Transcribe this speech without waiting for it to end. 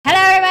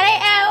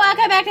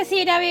back to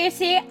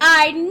CWC.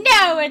 I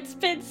know it's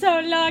been so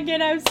long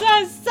and I'm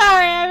so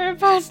sorry I haven't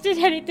posted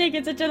anything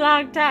in such a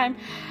long time.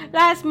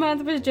 Last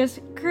month was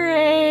just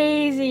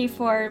crazy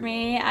for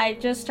me. I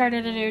just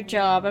started a new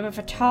job. I'm a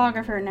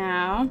photographer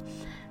now.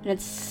 And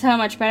it's so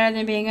much better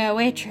than being a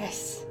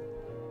waitress.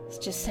 Let's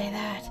just say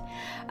that.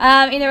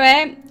 Either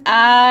way,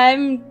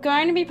 I'm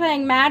going to be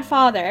playing Mad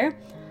Father.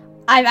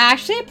 I've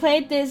actually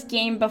played this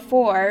game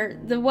before.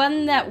 The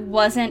one that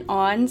wasn't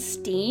on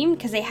Steam,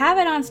 because they have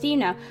it on Steam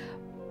now.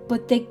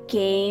 But the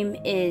game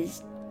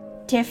is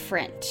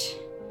different.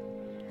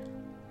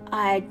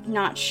 I'm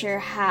not sure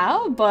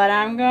how, but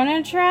I'm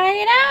gonna try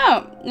it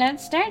out.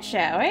 Let's start,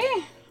 shall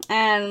we?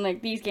 And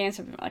like these games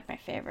have been like my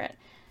favorite.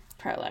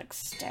 Prologue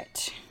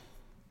start.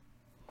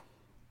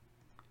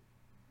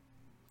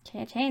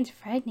 Contains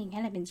frightening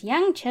elements.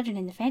 Young children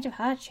in the faint of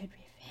heart should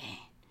refrain.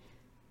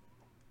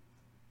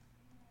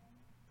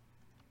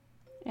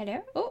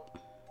 Hello? Oh.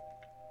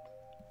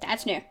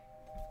 That's new.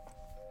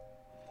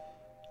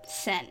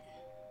 Send.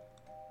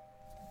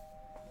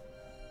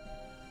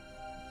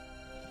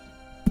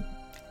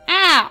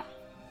 Ow!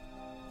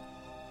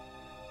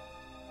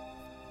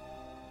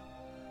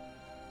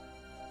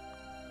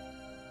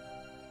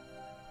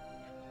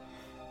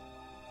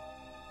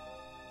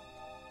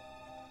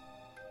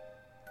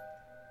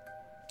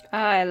 Oh,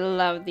 I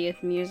love the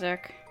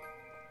music.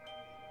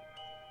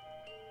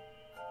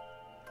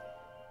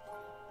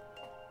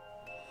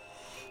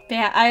 But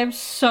yeah, I am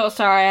so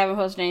sorry I haven't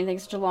posted anything in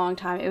such a long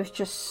time. It was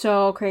just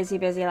so crazy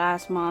busy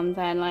last month,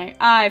 and like,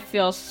 I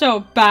feel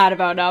so bad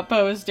about not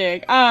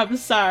posting. I'm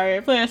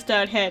sorry, please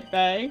don't hit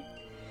me.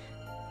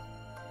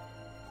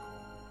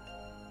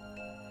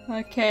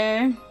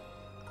 Okay.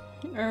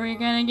 Are we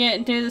gonna get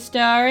into the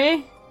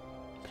story?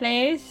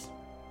 Please?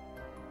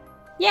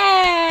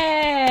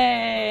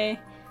 Yay!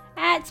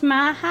 That's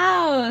my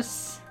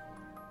house!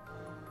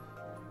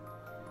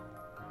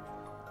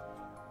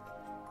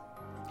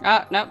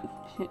 Oh, nope.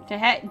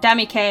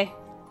 Dummy K.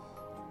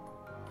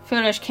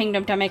 Foolish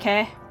Kingdom, Dummy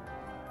K.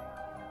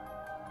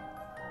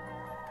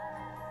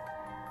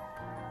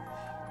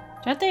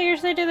 Don't they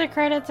usually do the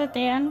credits at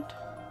the end?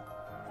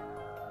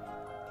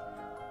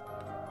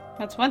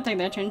 That's one thing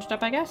they changed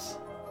up, I guess.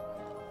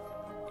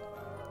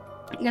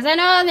 Because I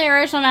know in the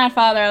original Mad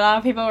Father, a lot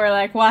of people were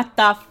like, what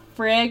the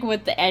frig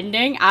with the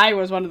ending? I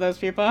was one of those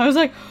people. I was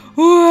like,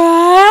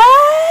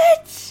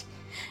 what?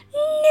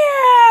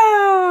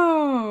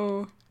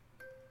 No!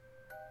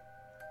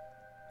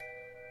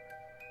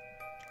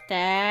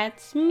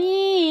 That's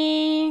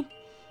me.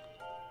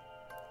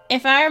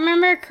 If I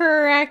remember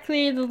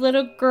correctly, the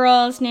little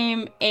girl's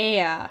name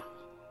Aya.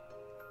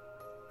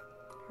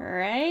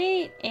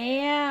 Right?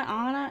 Aya,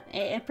 Anna?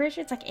 I'm pretty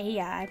sure it's like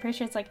Aya. I'm pretty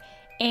sure it's like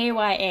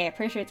A-Y-A. I'm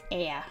pretty sure it's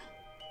Aya.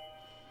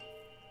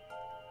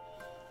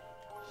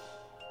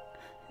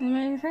 Am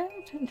I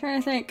correct? I'm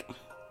trying to think.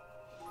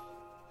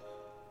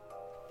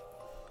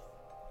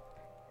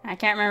 I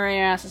can't remember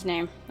anyone else's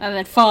name other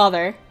than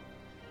Father.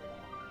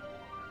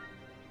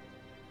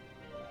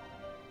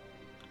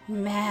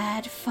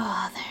 Mad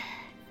Father.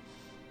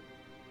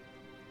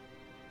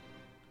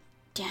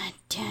 Dun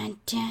dun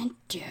dun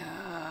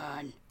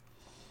dun.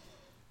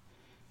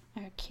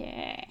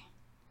 Okay.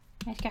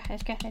 Let's go,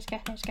 let's go, let's go,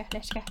 let's go,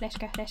 let's go, let's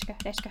go, let's go,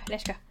 let's go,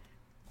 let's go.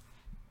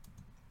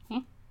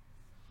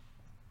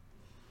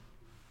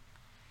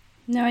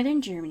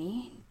 Northern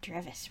Germany,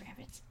 Drevis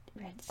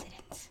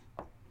residence.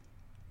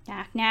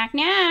 Knock, knock,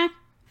 knock.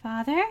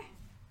 Father?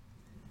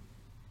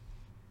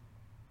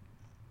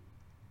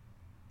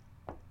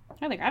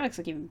 Oh, the graphics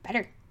look even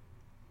better.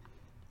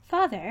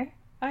 Father,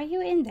 are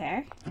you in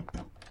there?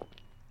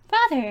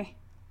 Father!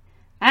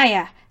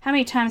 Aya, how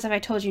many times have I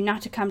told you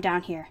not to come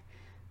down here?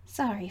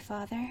 Sorry,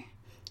 Father.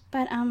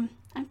 But, I'm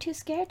too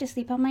scared to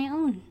sleep on my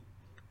own.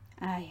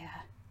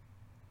 Aya.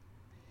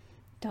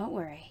 Don't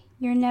worry.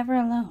 You're never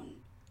alone.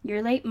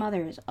 Your late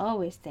mother is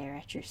always there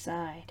at your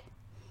side.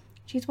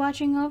 She's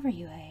watching over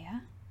you,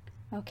 Aya.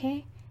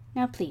 Okay?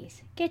 Now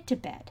please, get to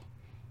bed.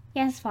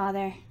 Yes,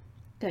 Father.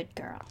 Good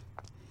girl.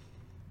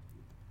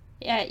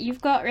 Yeah, you've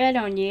got red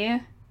on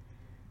you.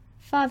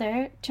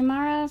 Father,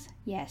 tomorrow's,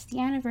 yes, the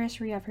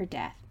anniversary of her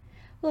death.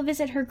 We'll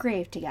visit her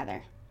grave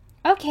together.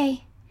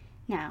 Okay.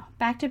 Now,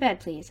 back to bed,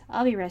 please.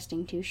 I'll be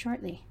resting too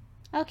shortly.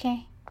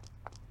 Okay.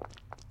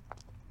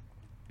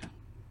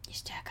 You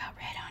still got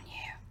red on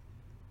you.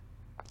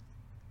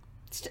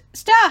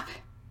 Stop!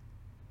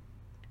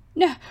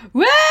 No.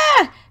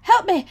 Wah!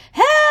 Help me!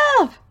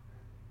 Help!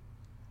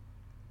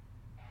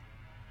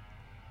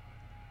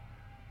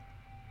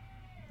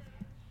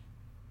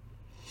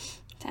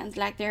 Sounds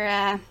like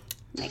they're,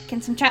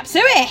 making some chop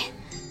suey.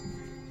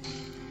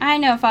 I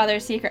know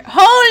Father's secret.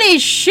 Holy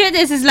shit,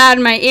 this is loud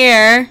in my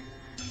ear.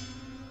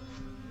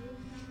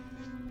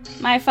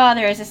 My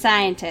father is a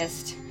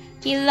scientist.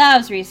 He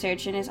loves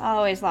research and is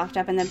always locked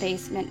up in the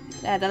basement,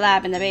 the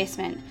lab in the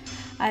basement.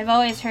 I've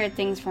always heard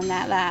things from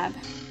that lab.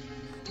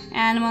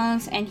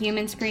 Animals and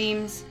human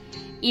screams.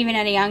 Even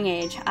at a young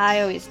age,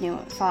 I always knew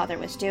what Father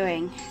was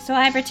doing. So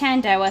I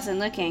pretend I wasn't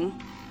looking,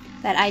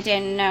 that I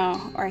didn't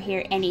know or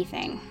hear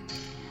anything.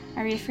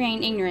 I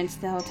refrained ignorance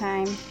the whole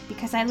time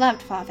because I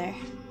loved Father.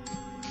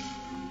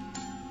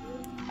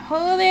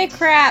 Holy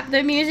crap,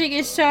 the music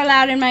is so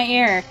loud in my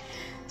ear.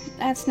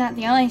 That's not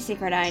the only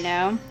secret I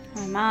know.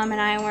 When Mom and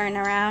I weren't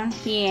around,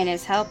 he and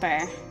his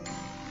helper.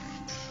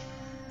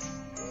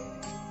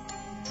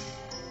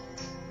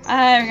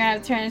 I'm gonna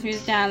have to turn this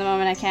music down the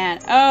moment I can.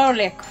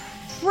 Holy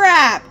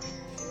crap!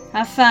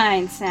 A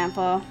fine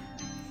sample.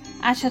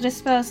 I shall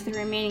dispose of the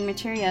remaining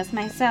materials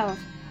myself.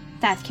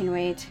 That can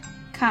wait.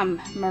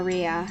 Come,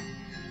 Maria.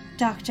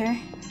 Doctor.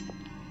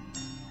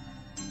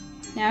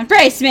 Now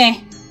embrace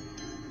me!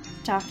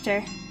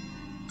 Doctor.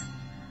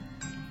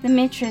 The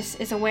mistress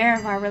is aware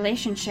of our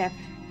relationship.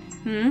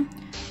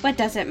 What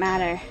does it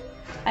matter?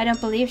 I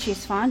don't believe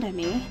she's fond of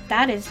me.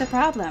 That is the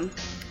problem.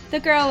 The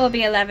girl will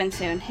be 11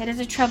 soon. It is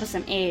a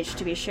troublesome age,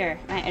 to be sure.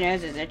 My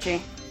nose is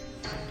itchy.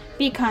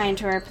 Be kind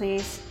to her,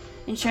 please.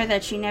 Ensure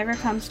that she never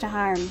comes to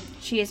harm.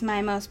 She is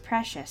my most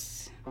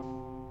precious.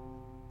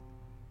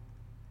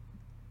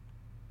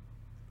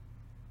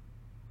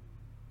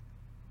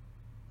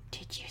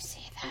 Did you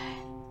see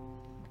that?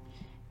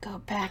 Go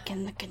back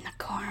and look in the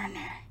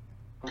corner.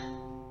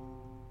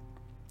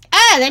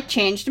 Ah, that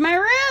changed my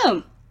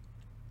room.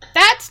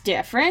 That's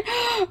different.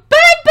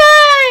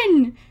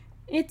 Bun!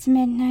 It's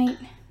midnight.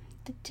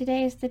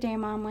 Today is the day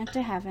Mom went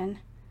to heaven.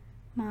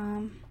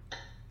 Mom.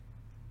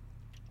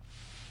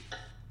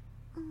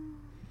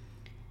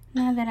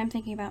 Now that I'm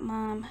thinking about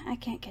Mom, I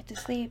can't get to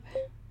sleep.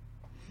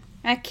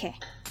 Okay.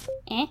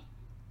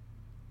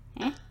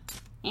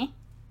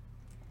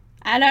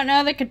 I don't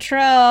know the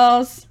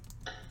controls.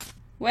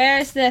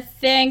 Where's the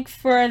thing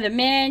for the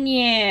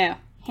menu?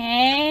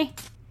 Hey?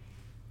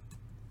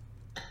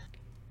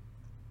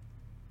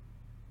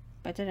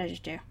 What did I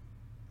just do?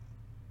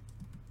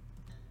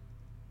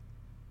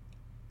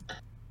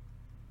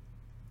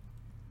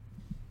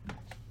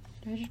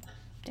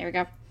 There we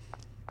go.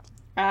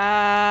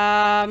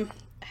 How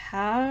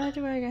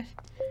do I go?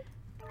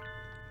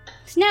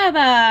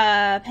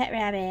 Snowball! Pet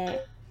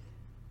rabbit.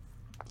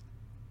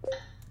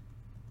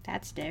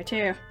 That's there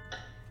too.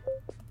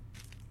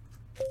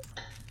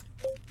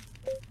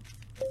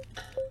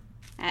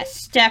 I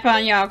step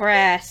on your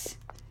grass.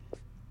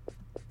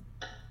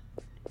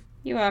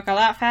 You walk a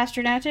lot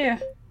faster now too.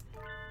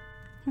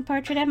 A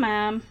portrait of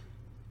Mom.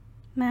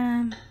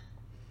 Mom.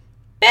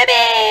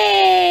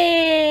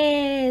 Babies!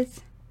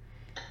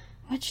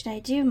 What should I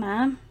do,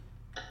 Mom?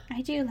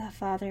 I do love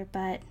Father,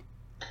 but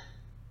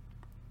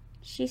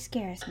she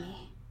scares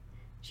me.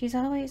 She's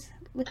always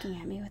looking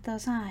at me with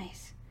those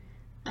eyes.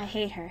 I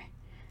hate her,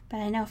 but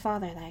I know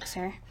Father likes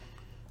her.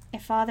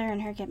 If Father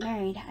and her get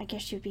married, I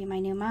guess she would be my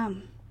new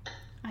mom.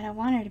 I don't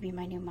want her to be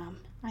my new mom.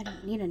 I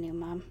don't need a new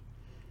mom.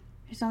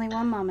 There's only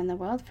one mom in the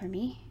world for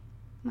me.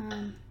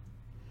 Mom,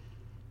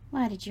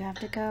 why did you have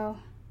to go?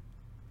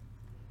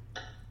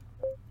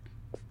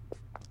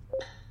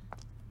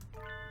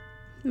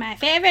 My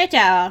favorite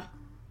doll.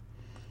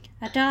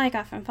 A doll I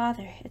got from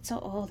Father. It's so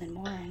old and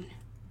worn.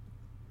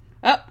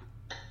 Oh!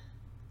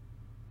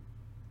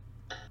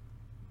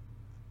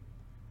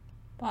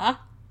 What?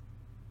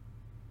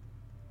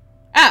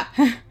 Ah!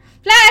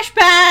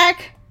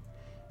 Flashback!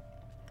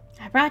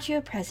 I brought you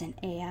a present,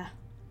 Aya.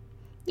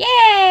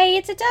 Yay!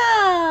 It's a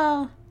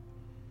doll!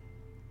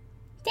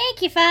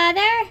 Thank you,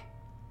 Father!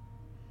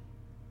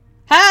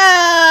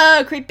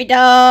 Oh! Creepy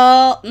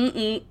doll!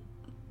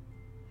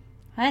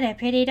 What a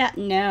pretty doll.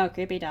 No,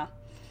 creepy doll.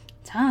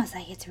 It's almost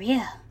like it's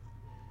real.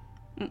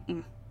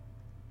 Burn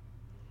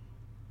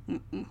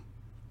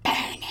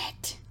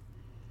it.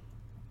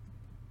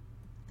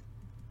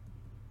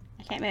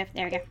 I can't move.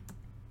 There we go.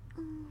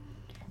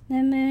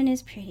 The moon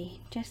is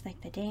pretty, just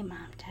like the day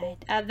Mom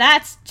died. Oh,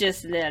 that's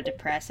just a little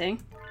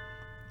depressing.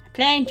 A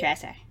plain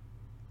dresser.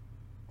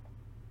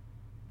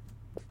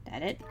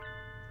 That it?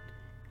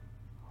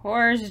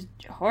 Whore's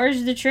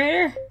the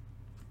traitor?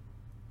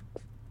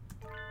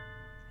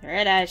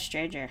 Red-eyed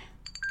stranger.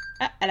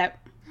 Oh, hello.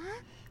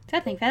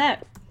 Something fell out.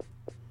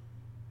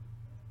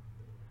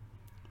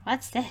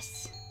 What's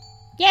this?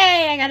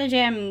 Yay, I got a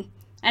gem.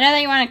 I know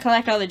that you want to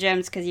collect all the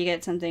gems because you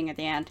get something at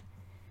the end.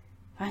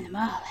 Find them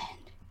all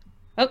and...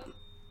 Oh.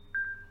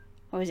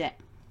 What was it?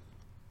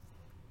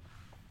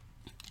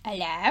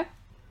 Hello?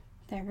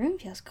 The room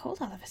feels cold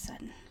all of a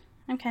sudden.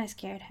 I'm kind of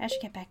scared. I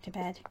should get back to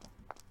bed.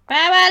 But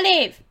I want to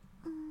leave.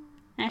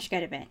 I should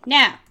go to bed.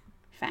 No.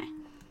 Fine.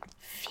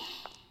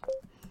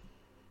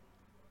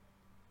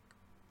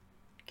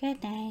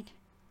 Good night.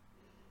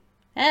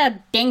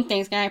 That ding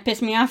thing's gonna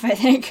piss me off, I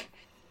think.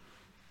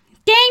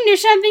 Dang,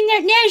 there's something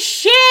there. No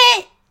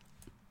shit!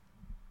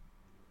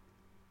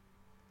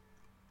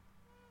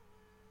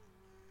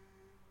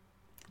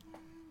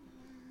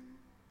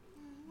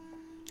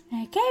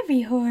 Like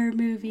every horror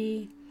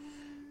movie.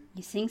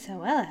 You sing so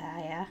well,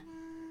 Aya.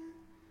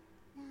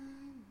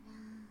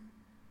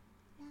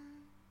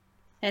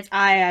 It's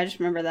Aya, I just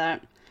remember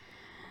that.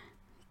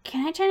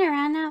 Can I turn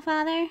around now,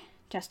 Father?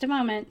 Just a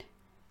moment.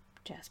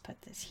 Just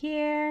put this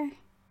here.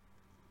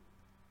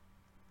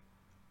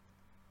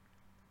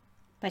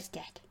 What's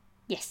that?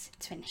 Yes,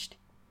 it's finished.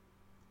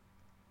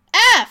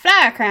 Ah,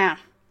 flower crown.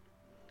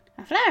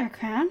 A flower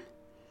crown?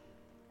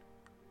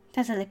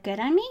 Does it look good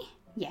on me?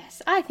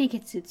 Yes, I think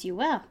it suits you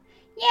well.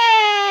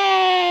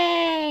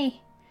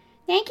 Yay!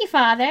 Thank you,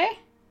 Father.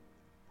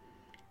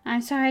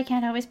 I'm sorry I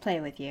can't always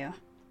play with you.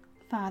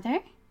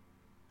 Father?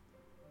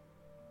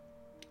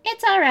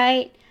 It's all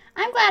right.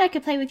 I'm glad I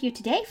could play with you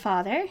today,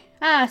 Father.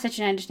 Ah, such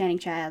an understanding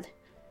child.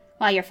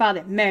 While your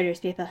father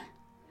murders people.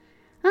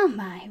 Oh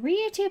my, were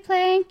you two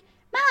playing?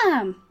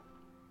 Mom!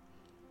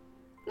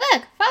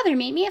 Look, Father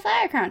made me a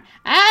flower crown.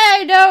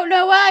 I don't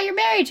know why you're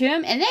married to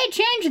him, and they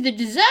changed the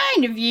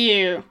design of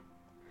you.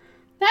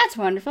 That's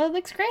wonderful. It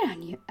looks great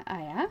on you,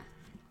 Aya.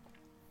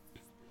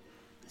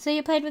 So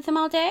you played with him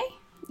all day?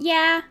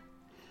 Yeah.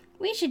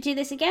 We should do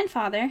this again,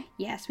 Father.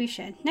 Yes, we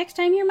should. Next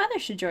time your mother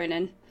should join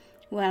in.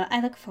 Well,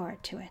 I look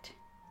forward to it.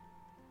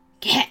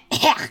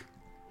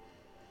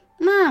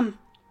 Mom,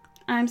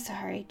 I'm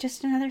sorry.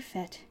 Just another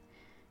fit.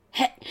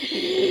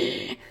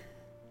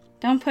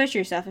 Don't push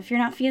yourself if you're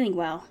not feeling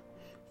well.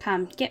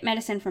 Come, get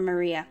medicine from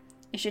Maria.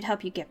 It should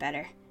help you get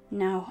better.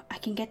 No, I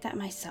can get that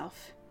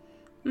myself.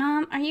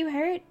 Mom, are you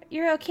hurt?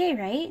 You're okay,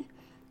 right?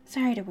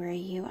 Sorry to worry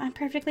you. I'm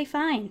perfectly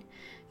fine.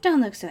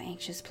 Don't look so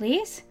anxious,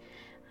 please.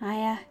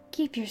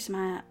 Keep your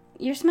smile.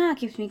 Your smile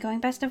keeps me going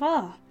best of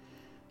all.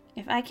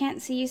 If I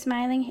can't see you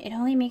smiling, it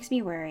only makes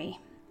me worry.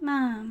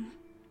 Mom.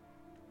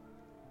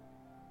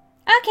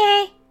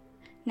 Okay.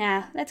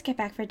 Now, let's get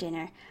back for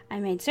dinner. I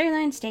made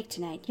sirloin steak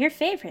tonight. Your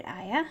favorite,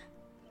 Aya.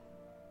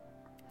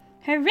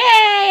 Hooray!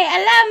 I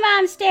love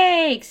mom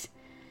steaks!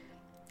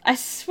 I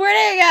swear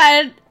to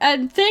God,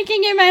 I'm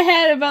thinking in my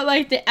head about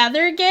like the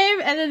other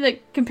game and then the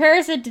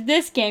comparison to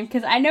this game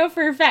because I know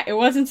for a fact it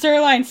wasn't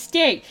sirloin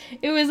steak.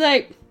 It was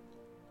like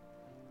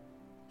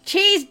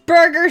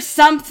cheeseburger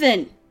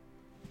something.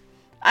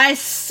 I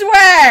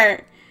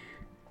swear!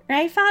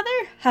 Right,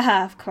 Father?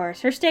 Haha, of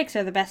course. Her steaks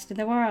are the best in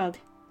the world.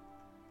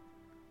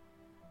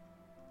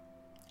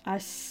 I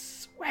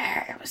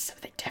swear it was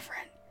something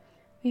different.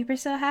 We were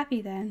so happy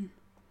then.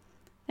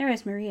 There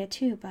was Maria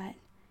too, but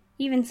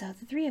even so,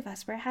 the three of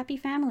us were a happy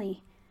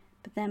family.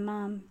 But then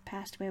Mom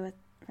passed away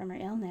from her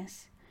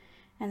illness.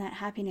 And that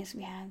happiness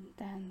we had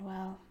then,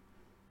 well...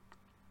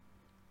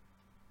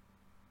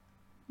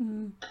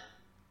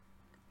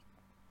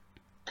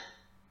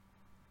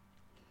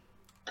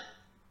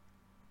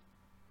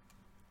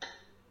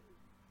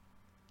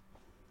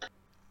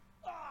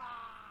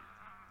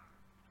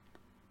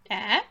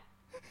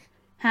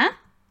 Huh?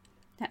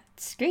 That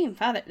scream,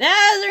 Father.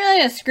 That wasn't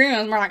really a scream. It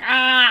was more like,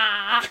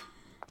 ah!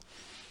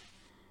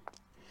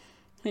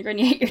 Like when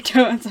you hit your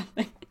toe on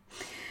something.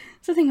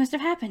 Something must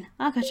have happened.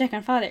 I'll go check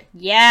on Father.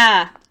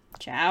 Yeah.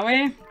 Shall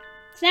we?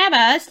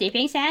 Snabba,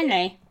 sleeping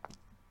soundly.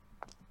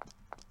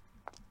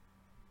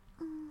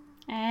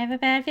 I have a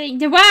bad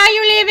feeling. Why are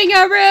you leaving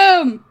your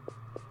room?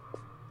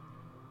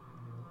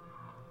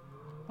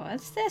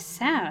 What's this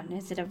sound?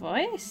 Is it a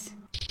voice?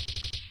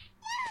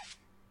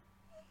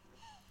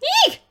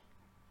 Eek!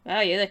 Oh,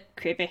 you look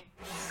creepy.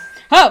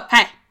 Oh,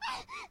 hi.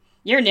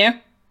 You're new.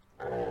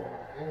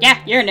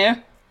 Yeah, you're new.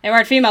 They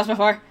weren't females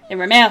before. They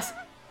were males.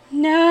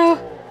 No.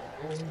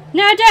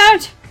 No,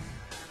 don't.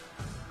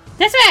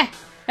 This way.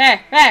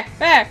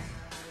 Where?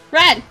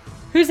 Run.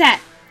 Who's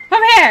that?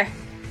 Over here.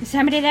 Is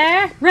somebody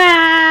there?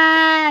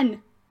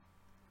 Run.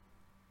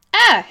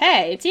 Oh,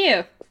 hey, it's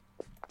you.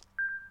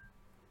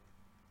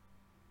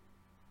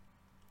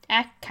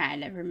 I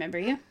kind of remember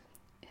you.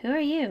 Who are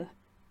you?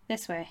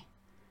 This way.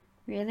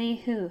 Really?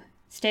 Who?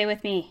 Stay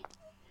with me.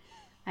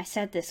 I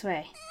said this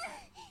way.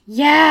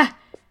 Yeah!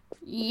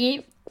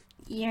 You're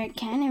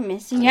kind of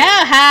missing... Oh,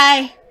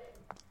 hi!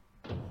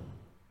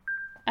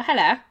 Oh,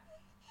 hello.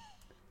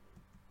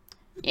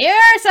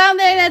 You're something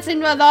that's in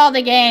with all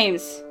the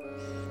games.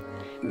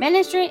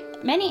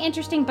 Many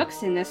interesting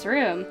books in this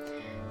room.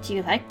 Do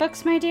you like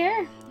books, my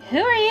dear? Who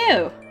are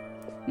you?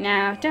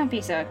 Now, don't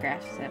be so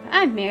aggressive.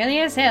 I'm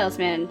merely a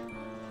salesman.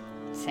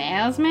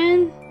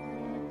 Salesman?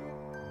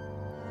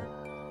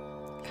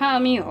 Call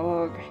me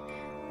Ogre.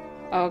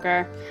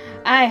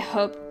 I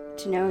hope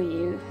to know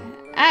you.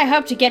 I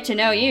hope to get to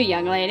know you,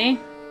 young lady.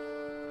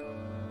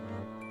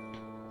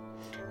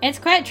 It's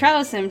quite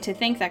troublesome to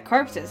think that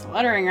corpses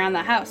littering around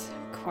the house.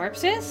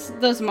 Corpses?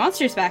 Those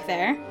monsters back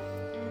there?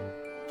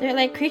 They're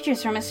like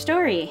creatures from a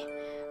story.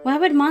 Why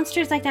would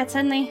monsters like that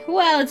suddenly...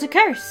 Well, it's a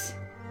curse.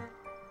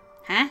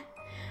 Huh?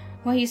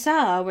 What you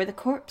saw were the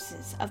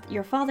corpses of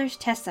your father's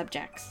test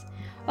subjects.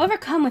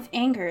 Overcome with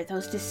anger,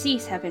 those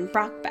deceased have been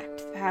brought back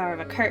to the power of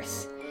a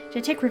curse.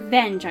 To take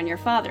revenge on your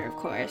father, of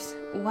course.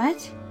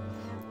 What?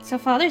 So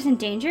Father's in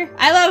danger?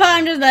 I love how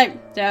I'm just like,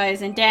 so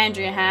he's in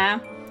danger, huh?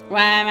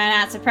 Why am I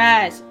not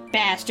surprised,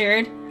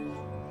 bastard?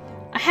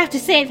 I have to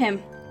save him.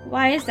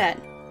 Why is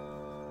that?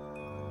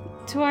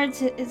 Towards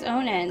his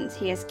own ends,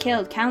 he has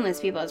killed countless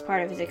people as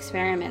part of his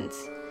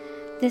experiments.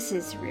 This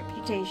is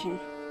reputation.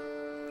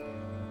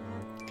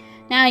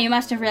 Now, you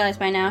must have realized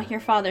by now your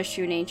father's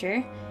true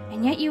nature,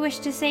 and yet you wish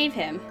to save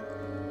him.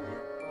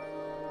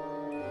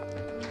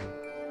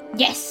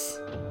 Yes!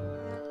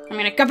 I'm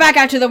gonna go back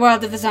out to the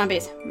world of the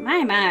zombies.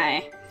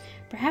 My.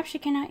 Perhaps you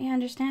cannot yet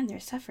understand their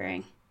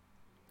suffering.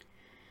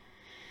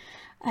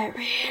 I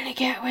really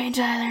can't wait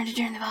until I learn to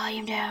turn the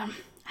volume down.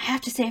 I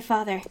have to save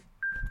Father.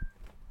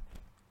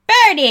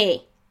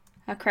 Birdie!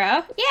 A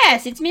crow?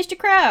 Yes, it's Mr.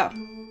 Crow.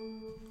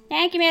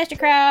 Thank you, Mr.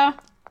 Crow.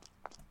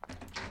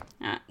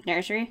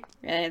 Nursery?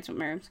 Really, that's what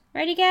rooms.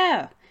 Where'd he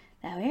go?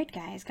 That weird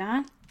guy is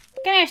gone.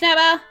 Come here,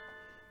 Snowball.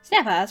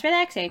 Snowball, it's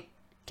relaxing.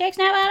 Take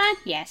Snowball on?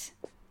 Yes.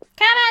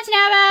 Come on,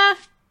 Snowball.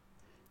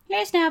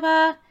 Here's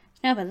Snowball.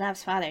 Snowball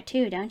loves Father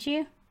too, don't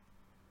you?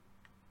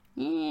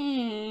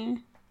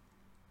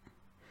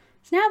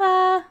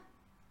 Snowball.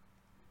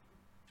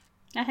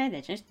 Oh, hey,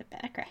 that's just the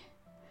background.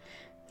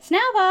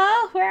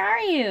 Snowball, where are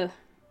you?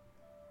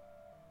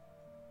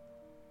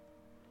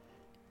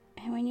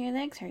 And when your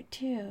legs hurt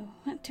too,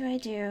 what do I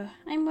do?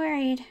 I'm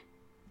worried.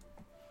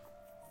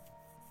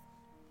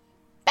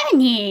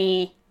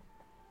 Bunny!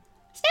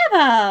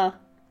 Snowball!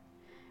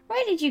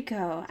 Where did you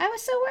go? I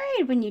was so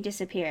worried when you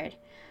disappeared.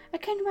 I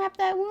couldn't wrap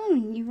that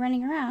wound when you were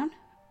running around.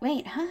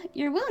 Wait, huh?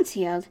 Your wound's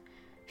healed.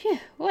 Phew,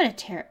 what a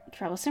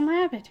troublesome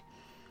rabbit.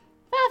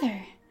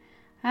 Father!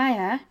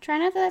 Hiya, try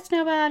not to let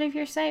Snowball out of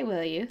your sight,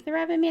 will you? The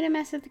rabbit made a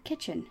mess of the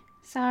kitchen.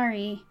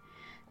 Sorry.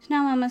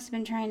 Snowball must have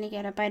been trying to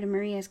get a bite of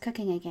Maria's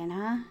cooking again,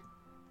 huh?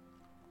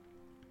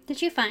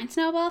 Did you find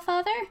Snowball,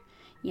 Father?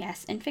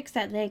 Yes, and fix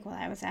that leg while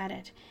I was at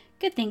it.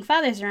 Good thing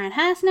Father's around,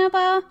 huh,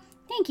 Snowball?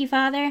 Thank you,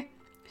 Father.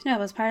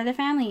 Snowball's part of the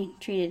family,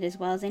 treated as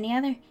well as any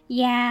other.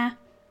 Yeah.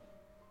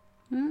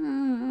 I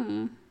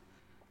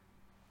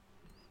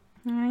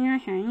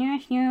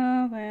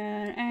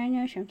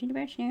know something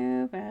about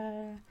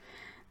Snowball.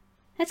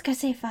 Let's go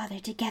save Father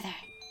together.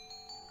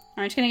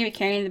 I'm just gonna be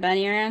carrying the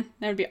bunny around.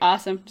 That would be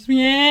awesome. Just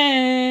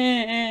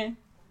yeah.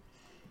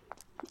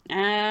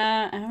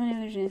 I don't know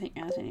if there's anything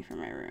else I need for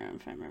my room,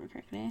 if I remember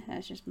correctly.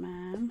 That's just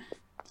Mom.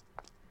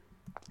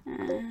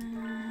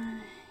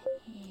 Yeah.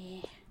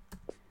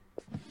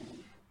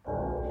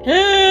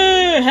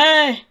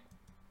 Hey!